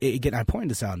 Again, I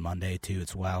pointed this out on Monday too.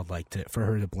 It's wild, for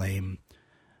her to blame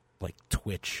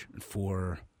Twitch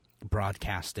for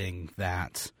broadcasting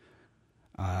that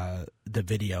the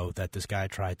video that this guy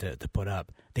tried to put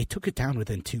up. They took it down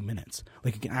within 2 minutes.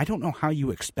 Again, I don't know how you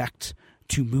expect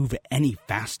to move any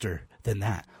faster than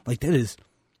that.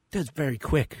 That's very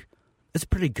quick. It's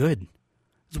pretty good.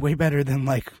 It's way better than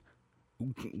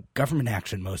government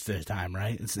action most of the time,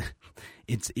 right?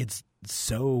 It's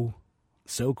so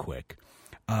quick.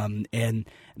 And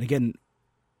again,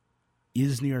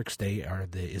 is the New York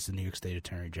State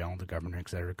Attorney General, the governor,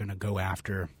 etc., going to go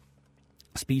after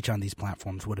speech on these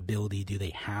platforms? What ability do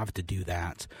they have to do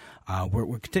that?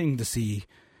 We're continuing to see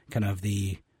kind of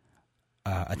the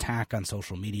attack on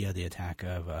social media, the attack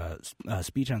of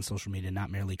speech on social media, not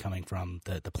merely coming from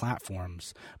the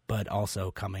platforms, but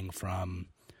also coming from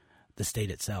the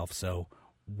state itself. So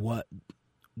what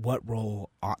role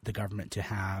ought the government to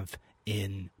have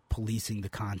in policing the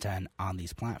content on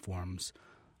these platforms?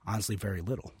 Honestly, very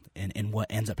little. And what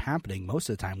ends up happening most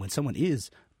of the time when someone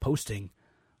is posting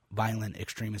violent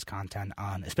extremist content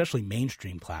on especially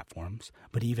mainstream platforms,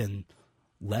 but even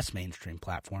less mainstream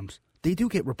platforms, they do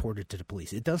get reported to the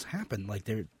police. It does happen. Like,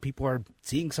 people are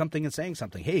seeing something and saying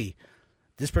something. Hey,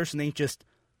 this person ain't just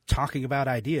talking about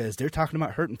ideas. They're talking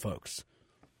about hurting folks.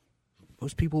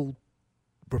 Most people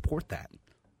report that.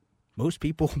 Most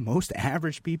people, most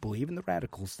average people, even the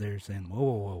radicals, they're saying,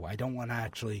 whoa, I don't want to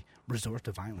actually resort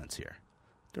to violence here.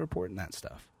 They're reporting that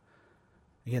stuff.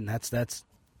 Again, that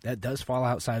does fall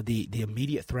outside the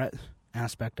immediate threat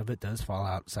aspect of it, does fall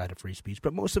outside of free speech,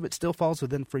 but most of it still falls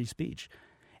within free speech.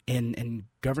 And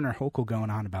Governor Hochul going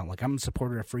on about, like, I'm a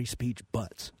supporter of free speech,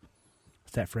 but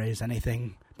what's that phrase?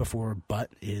 Anything before but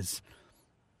is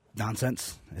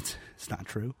nonsense. It's not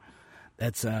true.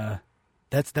 That's why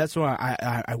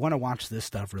I want to watch this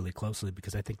stuff really closely,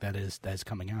 because I think that is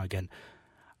coming out again.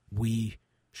 We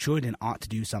should and ought to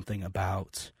do something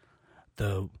about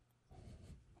the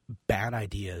bad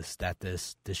ideas that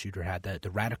this shooter had, that the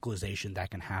radicalization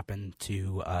that can happen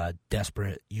to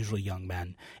desperate, usually young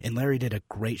men. And Larry did a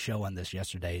great show on this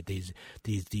yesterday.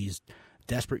 These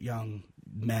desperate young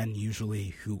men,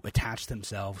 usually, who attach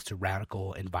themselves to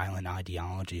radical and violent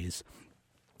ideologies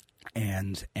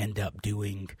and end up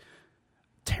doing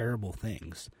terrible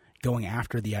things, going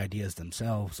after the ideas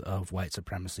themselves of white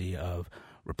supremacy, of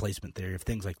replacement theory, of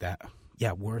things like that.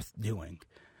 Yeah, worth doing.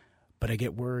 But I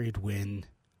get worried when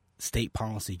state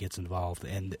policy gets involved,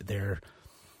 and the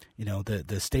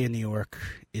state of New York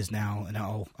is now, and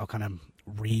I'll kind of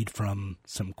read from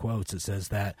some quotes. It says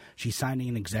that she's signing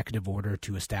an executive order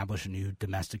to establish a new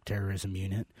domestic terrorism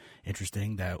unit.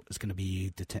 Interesting. That is going to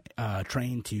be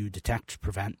trained to detect,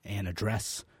 prevent, and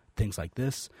address things like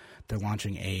this. They're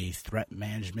launching a threat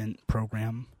management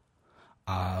program.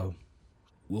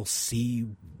 We'll see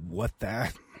what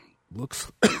that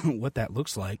looks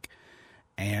like.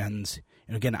 And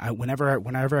again,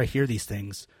 whenever I hear these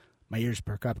things, my ears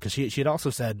perk up, because she had also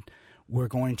said, we're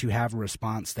going to have a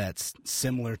response that's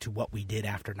similar to what we did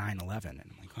after 9/11.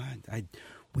 And I'm like,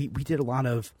 we did a lot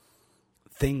of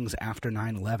things after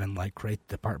 9/11, like create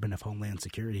the Department of Homeland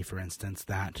Security, for instance,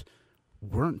 that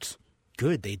weren't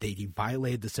good. They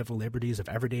violated the civil liberties of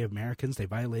everyday Americans. They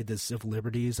violated the civil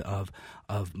liberties of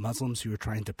Muslims who were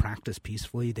trying to practice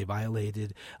peacefully. They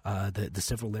violated the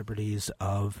civil liberties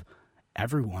of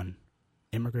everyone,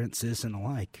 immigrant, citizen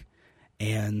alike,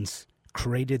 and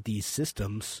created these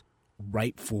systems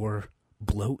ripe for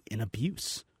bloat and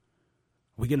abuse.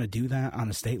 Are we going to do that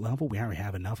on a state level? We already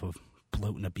have enough of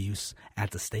bloat and abuse at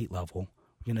the state level.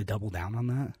 We're going to double down on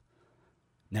that?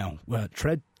 No. Well,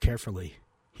 tread carefully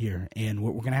here, and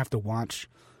we're going to have to watch.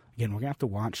 Again, we're going to have to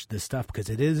watch this stuff,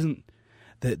 because it isn't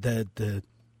the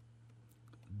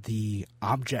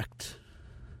object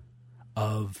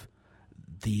of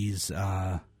these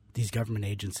government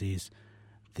agencies,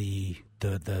 the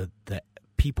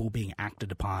people being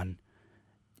acted upon,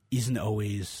 isn't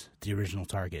always the original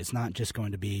target. It's not just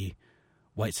going to be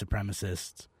white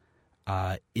supremacists.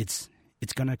 It's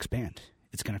going to expand.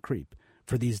 It's going to creep.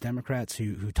 For these Democrats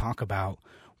who talk about,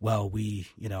 well, we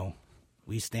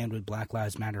stand with Black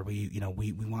Lives Matter. We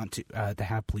want to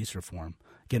have police reform.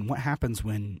 Again, what happens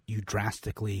when you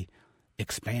drastically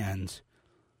expand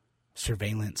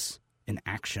surveillance and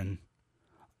action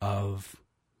of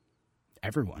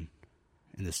everyone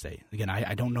in the state? Again,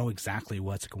 I don't know exactly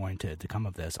what's going to come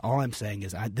of this. All I'm saying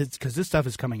is, because this stuff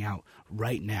is coming out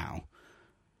right now,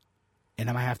 and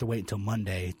I might have to wait until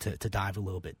Monday to dive a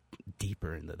little bit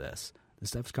deeper into this. This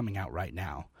stuff's coming out right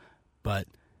now. But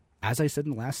as I said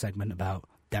in the last segment about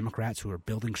Democrats who are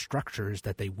building structures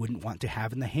that they wouldn't want to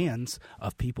have in the hands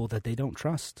of people that they don't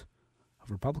trust, of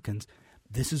Republicans,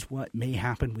 this is what may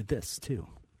happen with this too.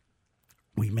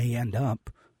 We may end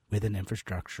up with an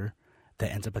infrastructure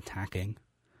that ends up attacking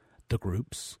the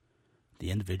groups, the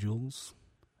individuals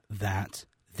that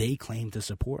they claim to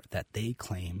support, that they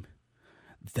claim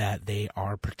that they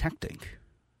are protecting.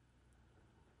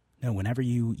 No, whenever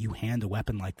you hand a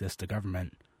weapon like this to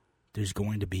government, there's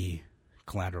going to be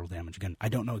collateral damage. Again, I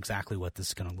don't know exactly what this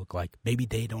is going to look like. Maybe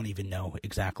they don't even know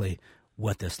exactly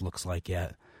what this looks like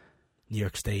yet. New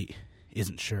York State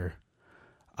isn't sure.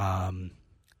 And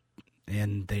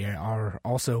they are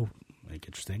also, like,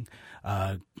 interesting,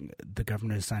 the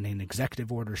governor is signing an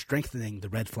executive order strengthening the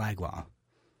red flag law.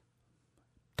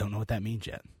 Don't know what that means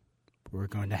yet. We're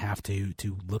going to have to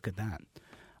look at that.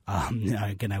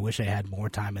 Again, I wish I had more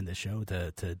time in the show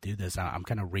to do this. I'm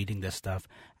kind of reading this stuff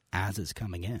as it's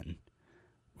coming in.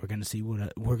 We're going to see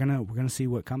what see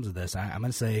what comes of this. I'm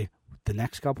going to say the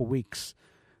next couple weeks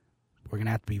we're going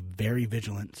to have to be very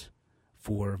vigilant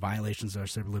for violations of our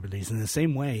civil liberties, in the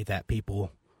same way that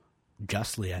people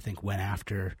justly, I think, went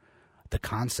after the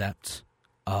concept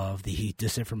of the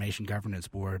Disinformation Governance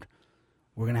Board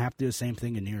we're going to have to do the same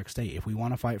thing in New York State. If we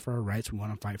want to fight for our rights, we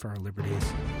want to fight for our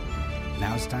liberties,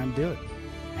 now's the time to do it.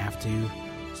 We have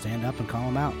to stand up and call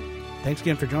them out. Thanks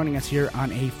again for joining us here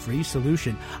on A Free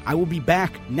Solution. I will be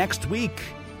back next week.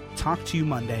 Talk to you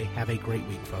Monday. Have a great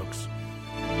week, folks.